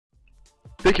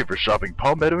Thank you for shopping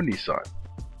Palmetto Nissan.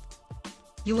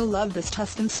 You will love this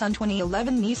Tuscan Sun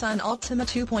 2011 Nissan Altima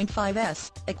 2.5S,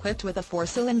 equipped with a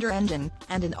 4-cylinder engine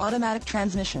and an automatic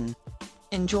transmission.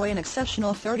 Enjoy an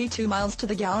exceptional 32 miles to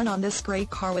the gallon on this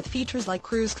great car with features like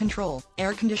cruise control,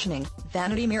 air conditioning,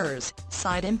 vanity mirrors,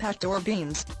 side impact door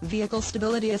beams, vehicle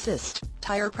stability assist,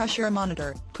 tire pressure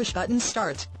monitor, push-button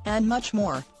start, and much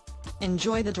more.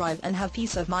 Enjoy the drive and have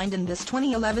peace of mind in this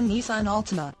 2011 Nissan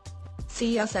Altima.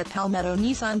 See us at Palmetto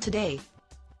Nissan today.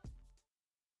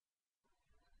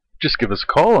 Just give us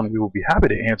a call and we will be happy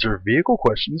to answer vehicle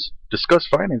questions, discuss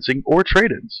financing, or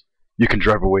trade-ins. You can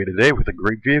drive away today with a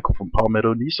great vehicle from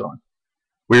Palmetto Nissan.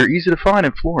 We are easy to find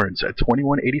in Florence at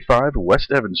 2185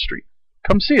 West Evans Street.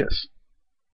 Come see us.